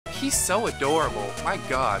He's so adorable. My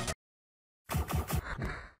god.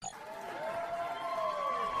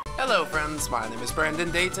 Hello friends, my name is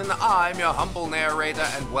Brandon Dayton, I'm your humble narrator,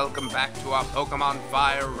 and welcome back to our Pokemon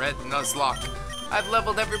Fire Red Nuzlocke. I've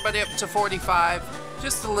leveled everybody up to 45,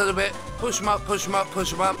 just a little bit, push them up, push them up,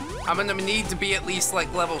 push them up. I'm gonna need to be at least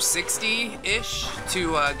like level 60-ish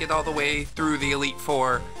to get all the way through the Elite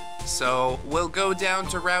Four. So we'll go down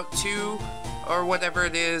to Route 2, or whatever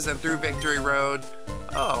it is, and through Victory Road.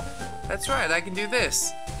 Oh, that's right, I can do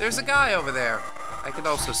this. There's a guy over there. I could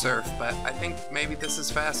also surf, but I think maybe this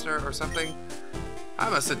is faster or something. I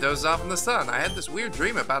must have dozed off in the sun. I had this weird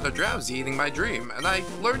dream about a drowsy eating my dream, and I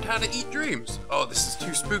learned how to eat dreams. Oh, this is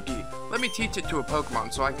too spooky. Let me teach it to a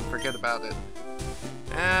Pokemon so I can forget about it.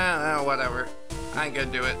 Whatever. I ain't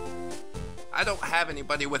gonna do it. I don't have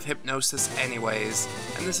anybody with hypnosis anyways,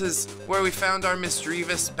 and this is where we found our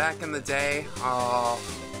Misdreavus back in the day.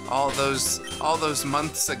 All those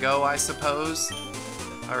months ago, I suppose.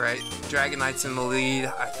 Alright, Dragonite's in the lead.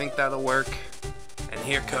 I think that'll work. And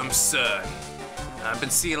here comes Sun. I've been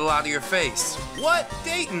seeing a lot of your face. What?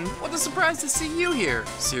 Dayton? What a surprise to see you here.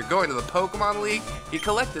 So you're going to the Pokemon League? You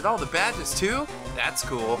collected all the badges too? That's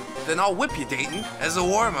cool. Then I'll whip you, Dayton, as a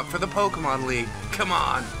warm-up for the Pokemon League. Come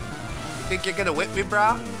on. You think you're gonna whip me,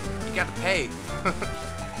 brah? You gotta pay.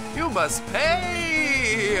 You must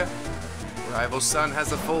pay! Rival Sun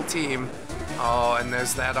has a full team. Oh, and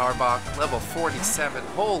there's that Arbok, level 47.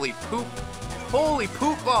 Holy poop. Holy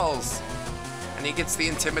poop balls. And he gets the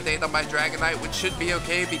Intimidate on my Dragonite, which should be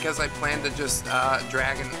okay because I plan to just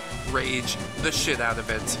Dragon Rage the shit out of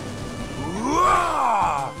it.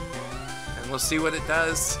 And we'll see what it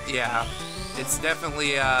does. Yeah, it's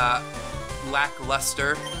definitely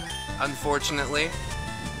lackluster, unfortunately.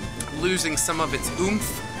 Losing some of its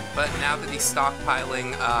oomph, but now that he's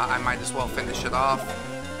stockpiling, I might as well finish it off.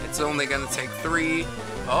 It's only gonna take 3.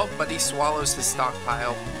 Oh, but he swallows his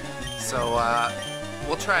stockpile. So,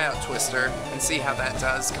 we'll try out Twister and see how that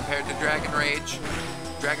does compared to Dragon Rage.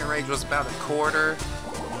 Dragon Rage was about a quarter.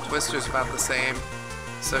 Twister's about the same.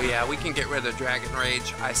 So yeah, we can get rid of Dragon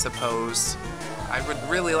Rage, I suppose. I would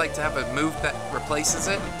really like to have a move that replaces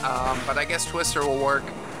it, but I guess Twister will work.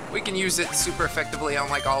 We can use it super effectively on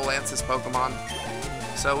like all Lance's Pokemon.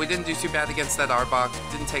 So we didn't do too bad against that Arbok.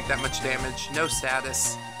 Didn't take that much damage. No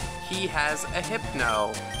status. He has a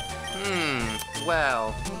Hypno.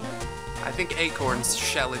 Well, I think Acorns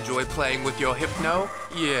shall enjoy playing with your Hypno.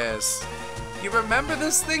 Yes. You remember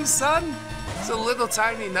this thing, son? It's a little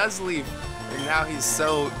tiny Nuzleaf, and now he's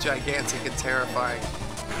so gigantic and terrifying.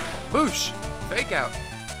 Boosh! Fake out.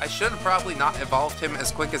 I should have probably not evolved him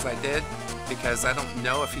as quick as I did, because I don't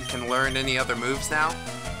know if he can learn any other moves now.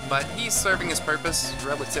 But he's serving his purpose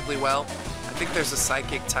relatively well. I think there's a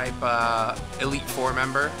Psychic type Elite Four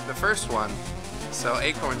member, the first one. So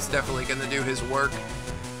Acorn's definitely gonna do his work.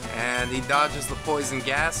 And he dodges the poison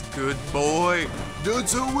gas. Good boy.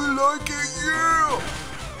 That's how we like it,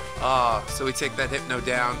 yeah! So we take that Hypno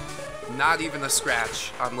down. Not even a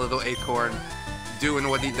scratch on little Acorn. Doing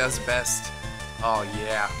what he does best. Oh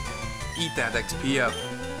yeah. Eat that XP up.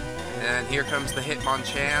 And here comes the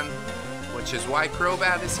Hitmonchan, which is why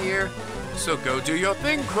Crobat is here. So go do your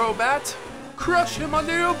thing, Crobat. Crush him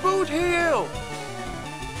under your boot heel.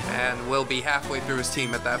 And we'll be halfway through his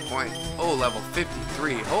team at that point. Oh, level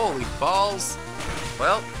 53. Holy balls.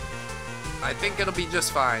 Well, I think it'll be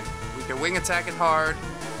just fine. We can wing attack it hard.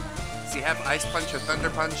 Does he have Ice Punch or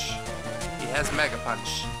Thunder Punch? He has Mega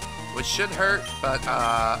Punch, which should hurt, but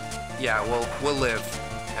yeah, we'll live.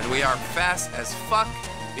 And we are fast as fuck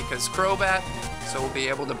because Crobat, so we'll be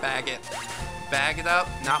able to bag it. Bag it up,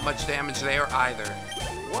 not much damage there either.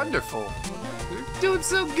 Wonderful. We're doing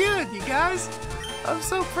so good, you guys. I'm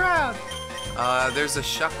so proud. There's a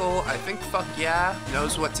Shuckle. I think Fuck Yeah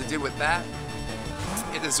knows what to do with that.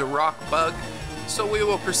 It is a rock bug, so we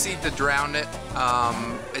will proceed to drown it.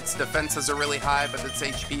 Its defenses are really high, but its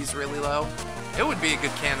HP is really low. It would be a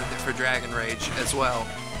good candidate for Dragon Rage as well.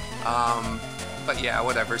 But yeah,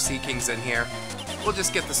 whatever. Sea King's in here. We'll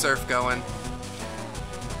just get the surf going.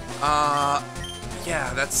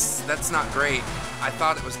 Yeah, that's not great. I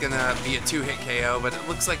thought it was gonna be a 2-hit KO, but it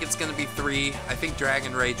looks like it's gonna be 3. I think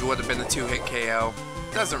Dragon Rage would have been a 2-hit KO.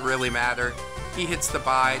 Doesn't really matter. He hits the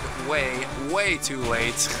bide way too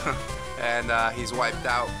late, and he's wiped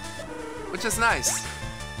out, which is nice.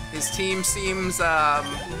 His team seems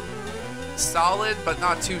solid, but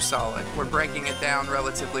not too solid. We're breaking it down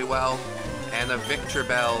relatively well, and a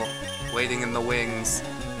Victreebel waiting in the wings.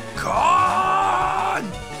 Con!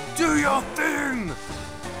 Do your thing!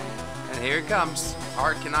 And here it comes,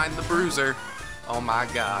 Arcanine the Bruiser. Oh my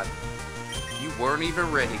god. You weren't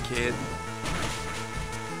even ready, kid.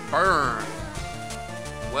 Burn.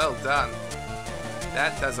 Well done.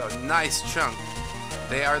 That does a nice chunk.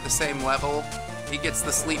 They are the same level. He gets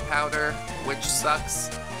the sleep powder, which sucks.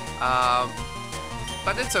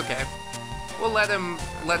 But it's okay. We'll let him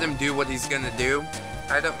do what he's gonna do.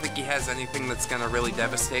 I don't think he has anything that's gonna really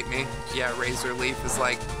devastate me. Yeah, Razor Leaf is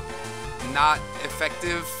like not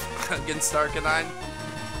effective against Arcanine.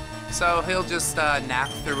 So he'll just nap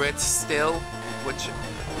through it still, which,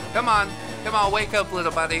 come on, wake up,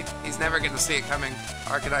 little buddy. He's never gonna see it coming.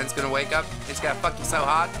 Arcanine's gonna wake up. He's gonna fuck you so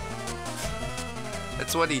hard.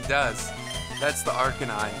 That's what he does. That's the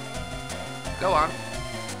Arcanine. Go on.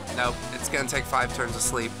 Nope, it's gonna take 5 turns of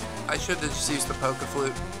sleep. I should have just used the Poke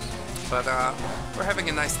Flute, but we're having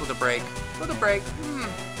a nice little break.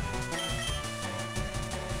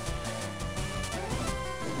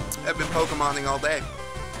 I've been Pokemoning all day.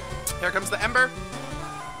 Here comes the Ember.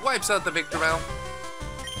 Wipes out the Victreebel.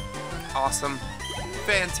 Awesome.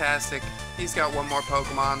 Fantastic. He's got one more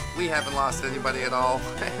Pokemon. We haven't lost anybody at all.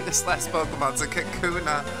 And this last Pokemon's a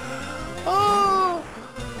Kakuna. Oh!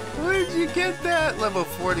 Where'd you get that? Level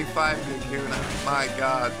 45 Kakuna. My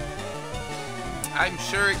god. I'm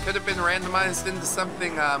sure it could have been randomized into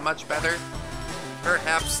something much better.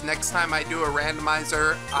 Perhaps next time I do a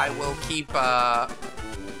randomizer, I will keep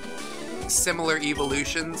similar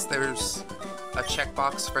evolutions. There's a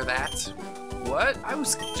checkbox for that. What? I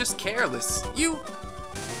was just careless. You...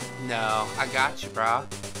 No, I got you, brah.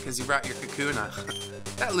 Because you brought your Kakuna.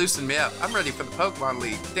 That loosened me up. I'm ready for the Pokemon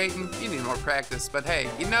League. Dayton, you need more practice, but hey,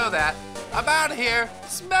 you know that. I'm out of here.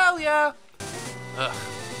 Smell ya! Ugh.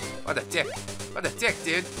 What a dick. What a dick,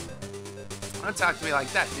 dude. Don't talk to me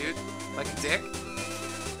like that, dude. Like a dick.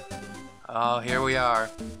 Oh, here we are.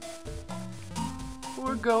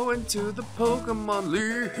 We're going to the Pokemon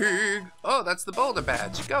League. Oh, that's the Boulder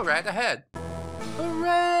Badge. Go right ahead.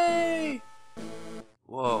 Hooray!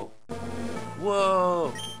 Whoa.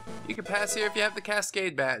 Whoa. You can pass here if you have the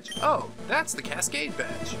Cascade Badge. Oh, that's the Cascade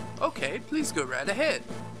Badge. Okay, please go right ahead.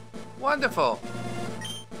 Wonderful.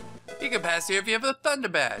 You can pass here if you have the Thunder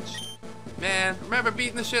Badge. Man, remember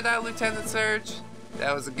beating the shit out of Lieutenant Surge?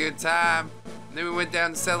 That was a good time. And then we went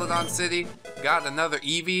down to Celadon City, got another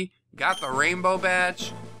Eevee, got the Rainbow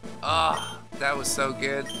Badge. Ah, that was so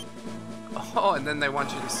good. Oh, and then they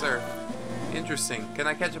want you to surf. Interesting. Can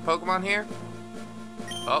I catch a Pokemon here?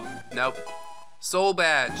 Oh, nope. Soul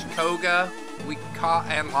Badge, Koga. We caught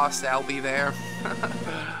and lost Albie there.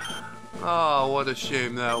 Oh, what a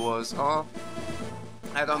shame that was, huh?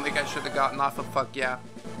 I don't think I should have gotten off of fuck yeah.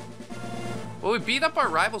 Well, we beat up our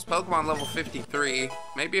rival's Pokemon level 53.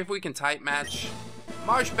 Maybe if we can type match.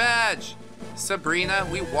 Marsh Badge! Sabrina,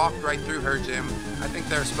 we walked right through her gym. I think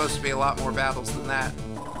there are supposed to be a lot more battles than that.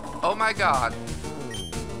 Oh my god.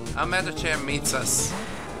 A Medicham meets us.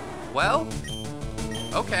 Well,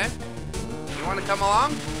 okay. You want to come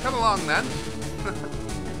along? Come along then.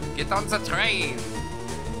 Get on the train.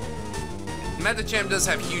 Medicham does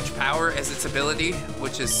have huge power as its ability,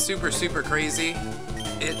 which is super crazy.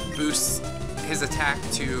 It boosts his attack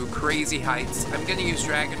to crazy heights. I'm going to use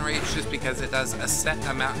Dragon Rage just because it does a set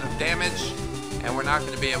amount of damage, and we're not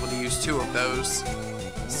going to be able to use 2 of those.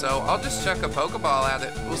 So I'll just chuck a Pokeball at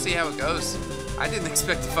it. We'll see how it goes. I didn't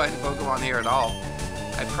expect to find a Pokemon here at all.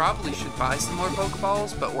 I probably should buy some more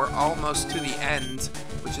Pokeballs, but we're almost to the end,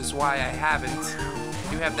 which is why I haven't.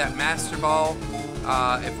 I do have that Master Ball,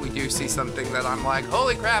 if we do see something that I'm like,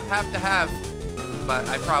 holy crap, have to have. But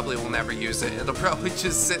I probably will never use it. It'll probably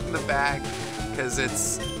just sit in the bag, because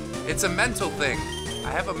it's a mental thing.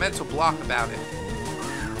 I have a mental block about it.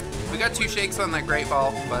 We got 2 shakes on that Great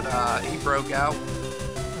Ball, but he broke out.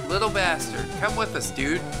 Little bastard, come with us,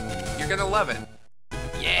 dude. You're gonna love it.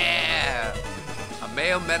 Yeah! A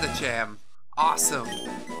male Medicham. Awesome.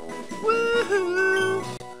 Woohoo!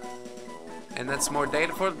 And that's more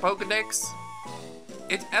data for the Pokedex.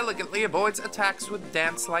 It elegantly avoids attacks with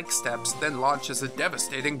dance-like steps, then launches a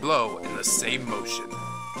devastating blow in the same motion.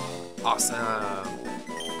 Awesome.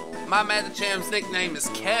 My Medicham's nickname is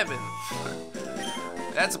Kevin.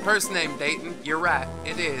 That's a person named Dayton. You're right,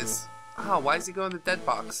 it is. Oh, why is he going to the dead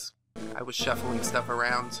box? I was shuffling stuff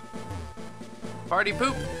around. Party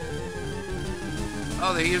poop.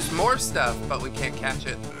 Oh, they used more stuff, but we can't catch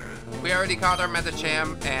it. We already caught our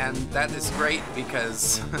Medicham, and that is great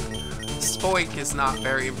because Spoink is not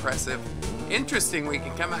very impressive. Interesting, we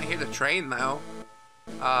can come out here to train though,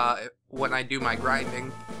 when I do my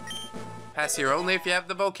grinding. Pass here only if you have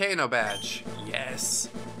the Volcano Badge. Yes.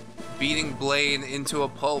 Beating Blaine into a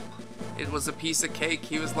pulp. It was a piece of cake.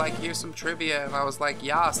 He was like, here's some trivia, and I was like,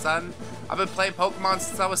 yeah, son. I've been playing Pokemon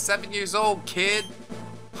since I was 7 years old, kid.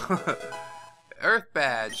 Earth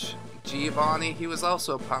Badge. Giovanni, he was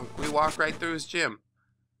also a punk. We walked right through his gym.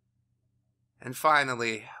 And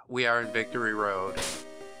finally, we are in Victory Road.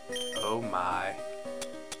 Oh my.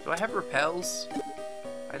 Do I have repels?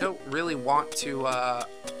 I don't really want to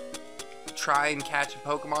try and catch a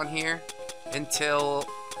Pokemon here until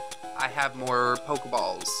I have more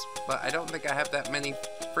Pokeballs. But I don't think I have that many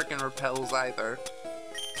freaking repels either.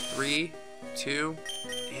 3, 2,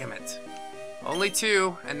 damn it. Only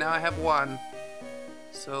 2, and now I have 1.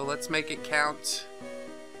 So let's make it count.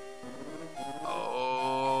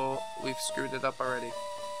 Oh, we've screwed it up already.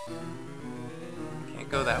 Can't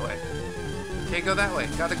go that way. Can't go that way.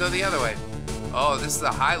 Gotta go the other way. Oh, this is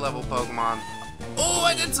a high level Pokemon. Oh,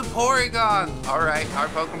 I did some Porygon! Alright, our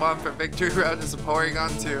Pokemon for Victory Road is a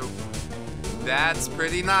Porygon too. That's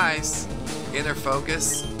pretty nice. Inner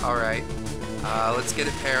focus. Alright. Let's get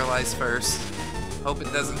it paralyzed first. Hope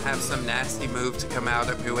it doesn't have some nasty move to come out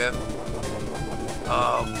at me with.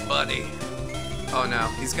 Oh, buddy. Oh no,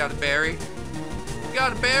 he's got a berry.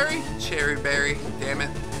 Got a berry? Cherry berry. Damn it.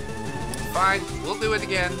 Fine, we'll do it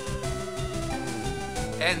again.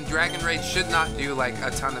 And Dragon Rage should not do like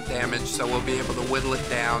a ton of damage, so we'll be able to whittle it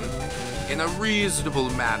down in a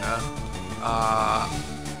reasonable manner. I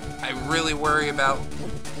really worry about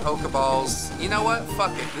Pokeballs. You know what?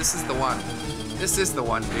 Fuck it. This is the one. This is the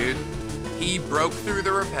one, dude. He broke through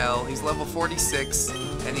the repel. He's level 46,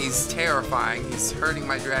 and he's terrifying. He's hurting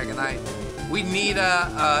my Dragonite. We need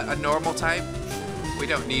a normal type. We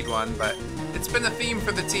don't need one, but it's been a theme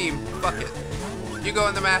for the team. Fuck it. You go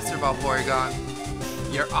in the Master Ball, Porygon.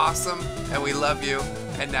 You're awesome, and we love you,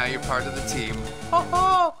 and now you're part of the team. Ho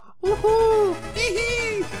ho! Woohoo! Hee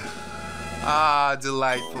hee! Ah,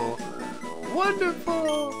 delightful.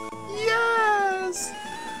 Wonderful! Yes!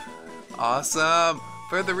 Awesome!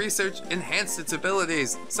 Further research enhanced its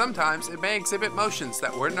abilities. Sometimes it may exhibit motions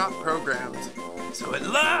that were not programmed. So it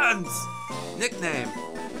learns! Nickname.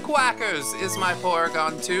 Quackers is my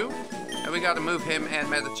Porygon too. And we gotta move him and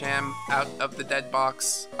Metacham out of the dead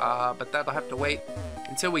box. But that'll have to wait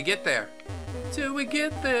until we get there. Till we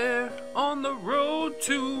get there on the road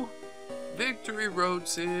to Victory Road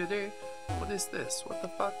City. What is this? What the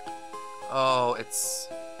fuck? Oh, it's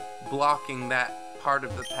blocking that part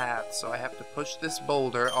of the path, so I have to push this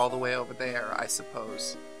boulder all the way over there, I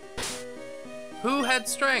suppose. Who had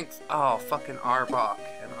strength? Oh, fucking Arbok.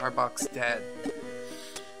 And Arbok's dead.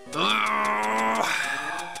 Ugh.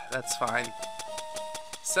 That's fine.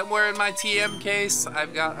 Somewhere in my TM case,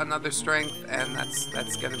 I've got another strength, and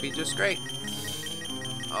that's gonna be just great.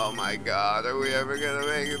 Oh my god, are we ever gonna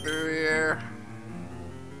make it through here?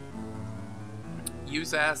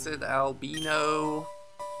 Use Acid, Albino.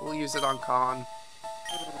 We'll use it on Con.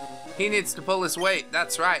 He needs to pull his weight,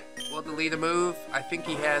 that's right. We'll delete a move. I think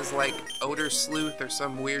he has like Odor Sleuth or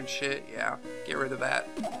some weird shit. Yeah, get rid of that.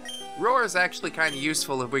 Roar is actually kind of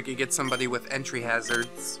useful if we could get somebody with entry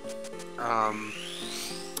hazards.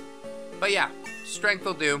 But yeah, strength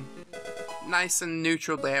will do. Nice and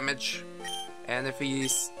neutral damage. And if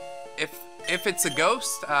it's a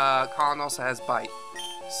ghost, Con also has bite.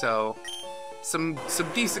 So some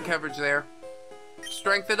decent coverage there.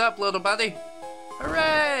 Strength it up, little buddy.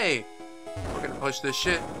 Hooray! We're gonna push this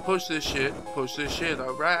shit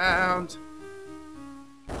around.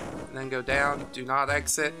 And then go down. Do not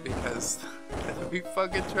exit because that'd be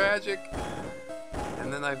fucking tragic.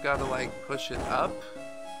 And then I've got to like push it up.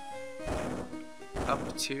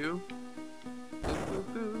 Up 2.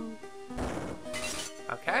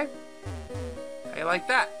 Okay. I like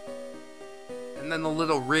that. And then the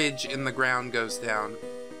little ridge in the ground goes down.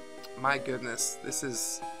 My goodness, this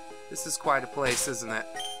is quite a place, isn't it?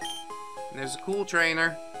 And there's a cool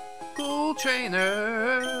trainer. Cool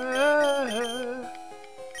trainer.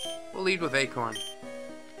 We'll lead with Acorn.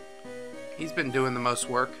 He's been doing the most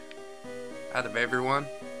work out of everyone.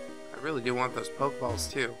 I really do want those Pokeballs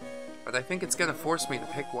too, but I think it's gonna force me to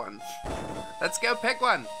pick one. Let's go pick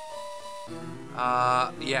one!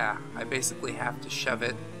 Yeah, I basically have to shove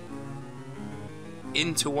it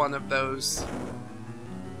into one of those.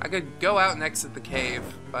 I could go out and exit the cave,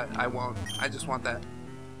 but I won't. I just want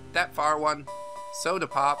that far one. Soda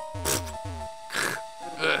Pop.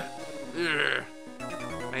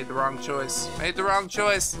 Made the wrong choice. Made the wrong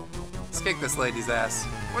choice. Let's kick this lady's ass.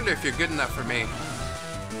 Wonder if you're good enough for me.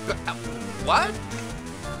 What?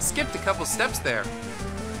 Skipped a couple steps there.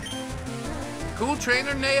 Cool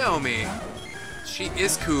trainer Naomi. She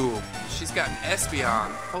is cool. She's got an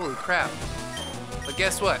Espeon. Holy crap. But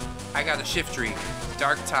guess what? I got a Shiftry.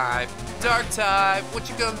 Dark type. Dark type. What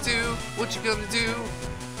you gonna do? What you gonna do?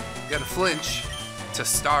 You gotta flinch to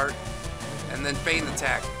start. And then feint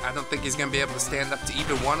attack. I don't think he's gonna be able to stand up to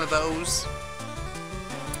either one of those.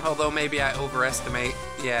 Although maybe I overestimate.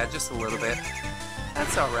 Yeah, just a little bit.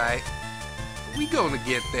 That's alright. We gonna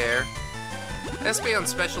get there. SP on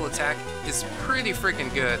special attack is pretty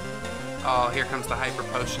freaking good. Oh, here comes the Hyper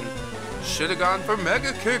Potion. Should've gone for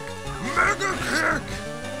Mega Kick! Mega Kick!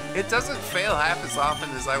 It doesn't fail half as often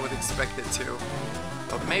as I would expect it to.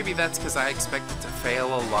 But maybe that's because I expect it to fail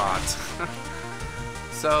a lot.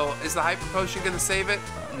 So, is the Hyper Potion gonna save it?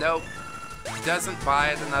 Nope. Doesn't buy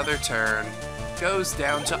it another turn. Goes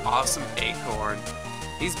down to Awesome Acorn.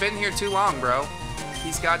 He's been here too long, bro.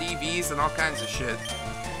 He's got EVs and all kinds of shit.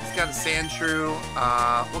 He's got a Sandshrew.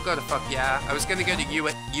 We'll go to fuck yeah. I was gonna go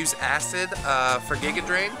to use Acid for Giga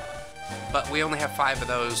Drain, but we only have 5 of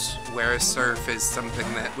those, whereas Surf is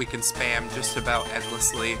something that we can spam just about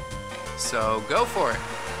endlessly. So go for it.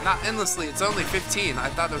 Not endlessly, it's only 15. I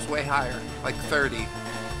thought it was way higher, like 30.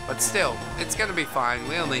 But still, it's gonna be fine.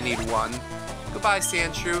 We only need 1. Goodbye,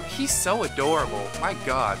 Sandshrew. He's so adorable. My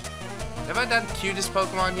god. Have I done cutest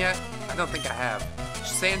Pokemon yet? I don't think I have.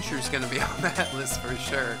 Sandshrew's gonna be on that list for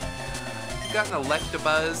sure. We got an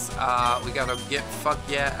Electabuzz. We gotta get fuck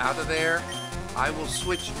yeah out of there. I will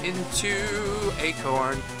switch into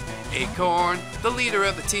Acorn. Acorn, the leader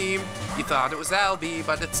of the team. You thought it was Albie,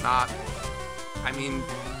 but it's not. I mean,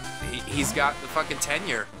 he's got the fucking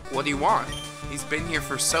tenure. What do you want? He's been here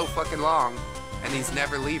for so fucking long, and he's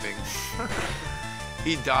never leaving.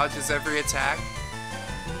 He dodges every attack.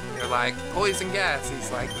 You're like, poison gas.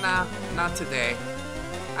 He's like, nah, not today.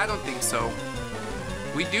 I don't think so.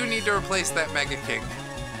 We do need to replace that Mega Kick.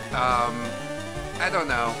 I don't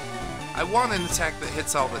know. I want an attack that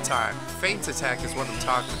hits all the time. Feint attack is what I'm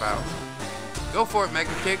talking about. Go for it,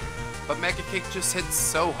 Mega Kick. But Mega Kick just hits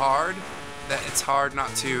so hard that it's hard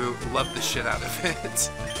not to love the shit out of it.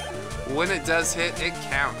 When it does hit, it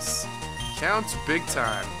counts. Counts big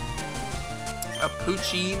time. A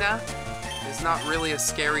Poochyena is not really a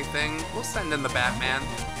scary thing. We'll send in the Batman.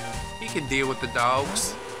 He can deal with the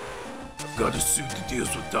dogs. I've got a suit that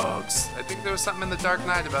deals with dogs. I think there was something in the Dark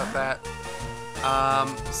Knight about that.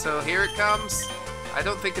 So here it comes. I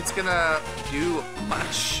don't think it's gonna do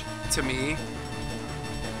much to me.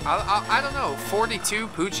 I don't know, 42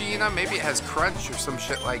 Poochyena, maybe it has crunch or some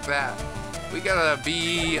shit like that. We gotta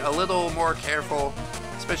be a little more careful,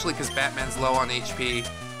 especially because Batman's low on HP.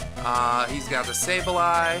 He's got a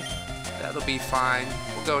Sableye, that'll be fine.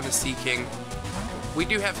 We'll go into Seaking. We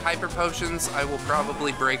do have Hyper Potions. I will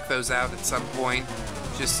probably break those out at some point,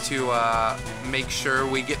 just to make sure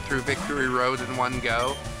we get through Victory Road in one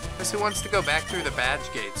go. Because who wants to go back through the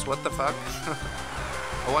badge gates? What the fuck?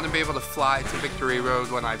 I want to be able to fly to Victory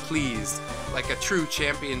Road when I please, like a true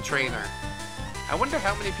champion trainer. I wonder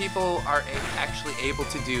how many people are actually able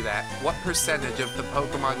to do that. What percentage of the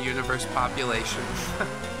Pokemon universe population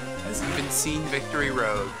has even seen Victory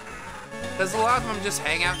Road? Because a lot of them just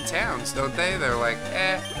hang out in towns, don't they? They're like,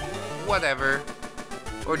 whatever.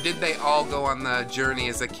 Or did they all go on the journey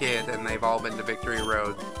as a kid and they've all been to Victory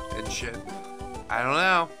Road and shit? I don't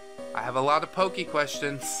know. I have a lot of Poke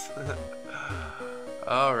questions.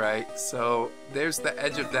 Alright, so there's the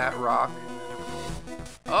edge of that rock.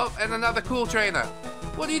 Oh, and another cool trainer.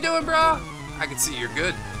 What are you doing, bro? I can see you're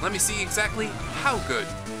good. Let me see exactly how good.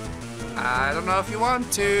 I don't know if you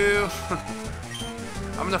want to.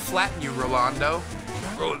 I'm gonna flatten you, Rolando.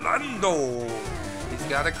 Rolando! He's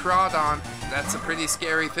got a Crawdon. That's a pretty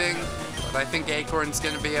scary thing, but I think Acorn's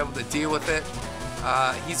gonna be able to deal with it.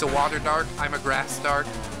 He's a Water Dart. I'm a Grass Dart.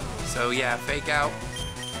 So yeah, Fake Out.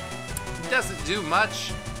 Doesn't do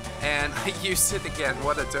much, and I used it again.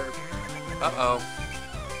 What a derp. Uh-oh.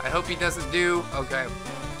 I hope he doesn't do... Okay. I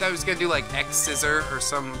thought he was gonna do like X-Scissor or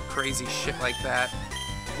some crazy shit like that.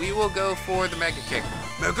 We will go for the Mega Kick.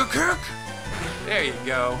 Mega Kick! There you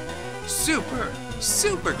go.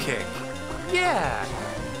 Super Kick. Yeah!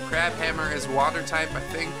 Crab Hammer is Water type, I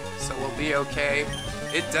think, so we'll be okay.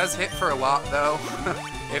 It does hit for a lot, though.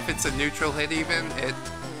 If it's a neutral hit even,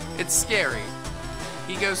 it's scary.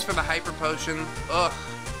 He goes for the Hyper Potion. Ugh.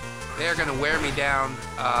 They're gonna wear me down,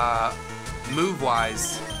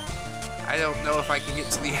 move-wise. I don't know if I can get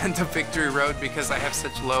to the end of Victory Road because I have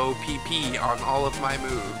such low PP on all of my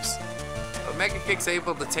moves. But Mega Kick's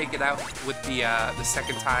able to take it out with the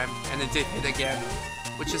second time, and it did hit again,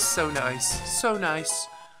 which is so nice. So nice.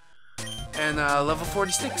 And level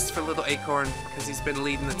 46 for little Acorn, because he's been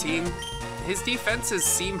leading the team. His defenses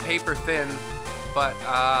seem paper thin, but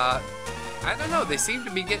I don't know, they seem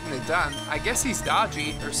to be getting it done. I guess he's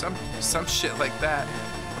dodgy, or some shit like that.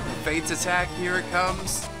 Feint attack, here it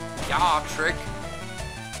comes. Yeah, trick.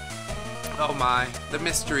 Oh my, the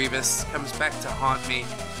Misdreavus comes back to haunt me.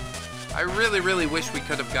 I really wish we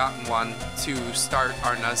could have gotten one to start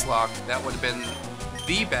our Nuzlocke. That would have been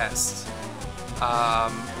the best.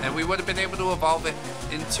 And we would have been able to evolve it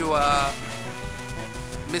into a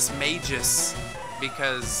Miss Magus,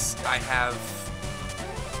 because I have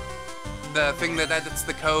the thing that edits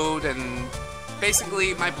the code, and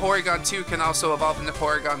basically my Porygon 2 can also evolve into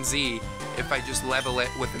Porygon Z if I just level it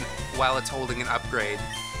with while it's holding an upgrade,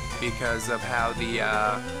 because of how the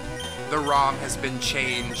ROM has been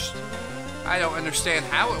changed. I don't understand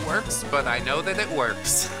how it works, but I know that it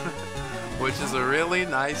works, which is a really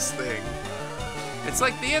nice thing. It's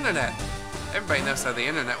like the internet. Everybody knows how the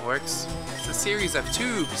internet works. It's a series of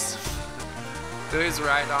tubes. There's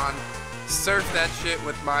Rhydon. Surf that shit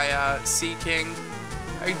with my Sea King.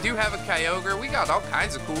 I do have a Kyogre. We got all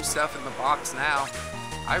kinds of cool stuff in the box now.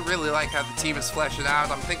 I really like how the team is fleshing out.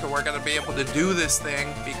 I'm thinking we're going to be able to do this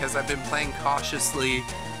thing because I've been playing cautiously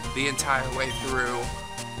the entire way through,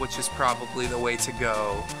 which is probably the way to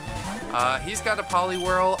go. He's got a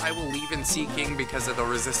Poliwhirl. I will leave in Sea King because it'll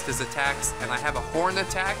resist his attacks, and I have a Horn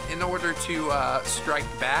attack in order to strike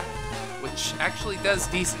back, which actually does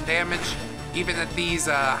decent damage even at these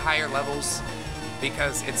higher levels,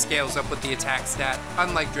 because it scales up with the attack stat,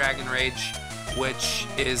 unlike Dragon Rage, which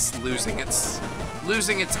is losing its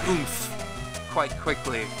oomph quite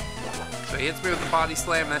quickly. So he hits me with the Body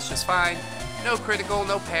Slam, that's just fine. No critical,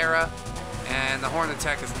 no para, and the Horn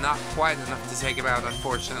attack is not quite enough to take him out,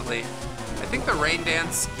 unfortunately. I think the Rain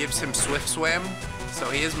Dance gives him Swift Swim, so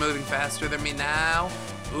he is moving faster than me now.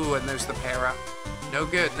 Ooh, and there's the para. No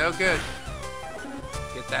good, no good.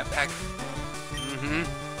 Get that back.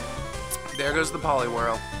 There goes the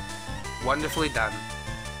Poliwhirl. Wonderfully done.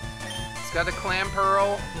 It's got a Clam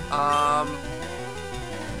Pearl. I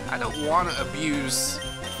don't want to abuse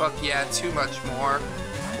Fuck Yeah too much more.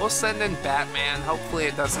 We'll send in Batman. Hopefully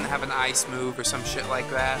it doesn't have an ice move or some shit like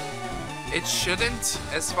that. It shouldn't,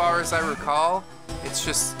 as far as I recall. It's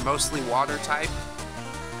just mostly water type,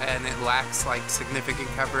 and it lacks like significant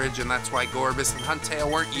coverage, and that's why Gorbis and Huntail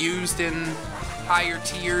weren't used in higher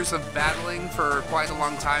tiers of battling for quite a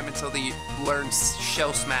long time until they learned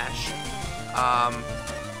Shell Smash.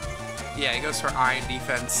 Yeah, he goes for Iron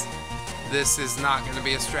Defense. This is not going to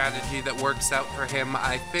be a strategy that works out for him,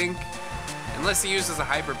 I think, unless he uses a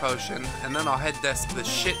Hyper Potion, and then I'll head desk the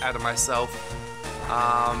shit out of myself.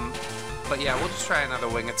 But yeah, we'll just try another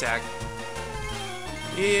Wing Attack.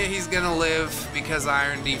 Yeah, he's gonna live because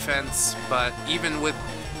Iron Defense, but even with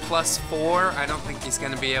 +4, I don't think he's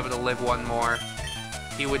gonna be able to live one more.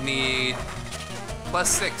 He would need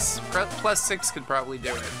 +6. +6 could probably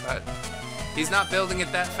do it, but he's not building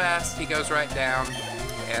it that fast. He goes right down,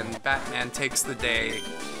 and Batman takes the day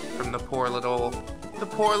from the poor little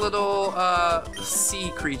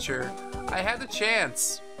sea creature. I had a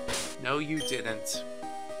chance. No, you didn't.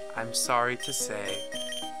 I'm sorry to say.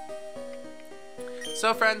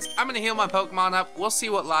 So friends, I'm going to heal my Pokemon up. We'll see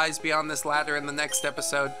what lies beyond this ladder in the next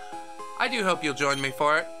episode. I do hope you'll join me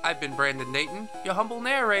for it. I've been Brandon Dayton, your humble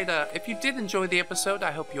narrator. If you did enjoy the episode,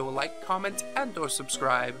 I hope you'll like, comment, and or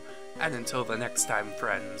subscribe. And until the next time,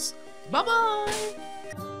 friends, bye-bye!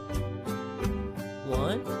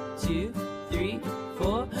 1, 2, 3,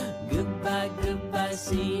 4. Goodbye, goodbye,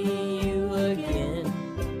 see you again.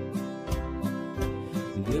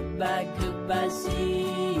 Goodbye, goodbye, see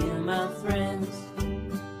you, my friends.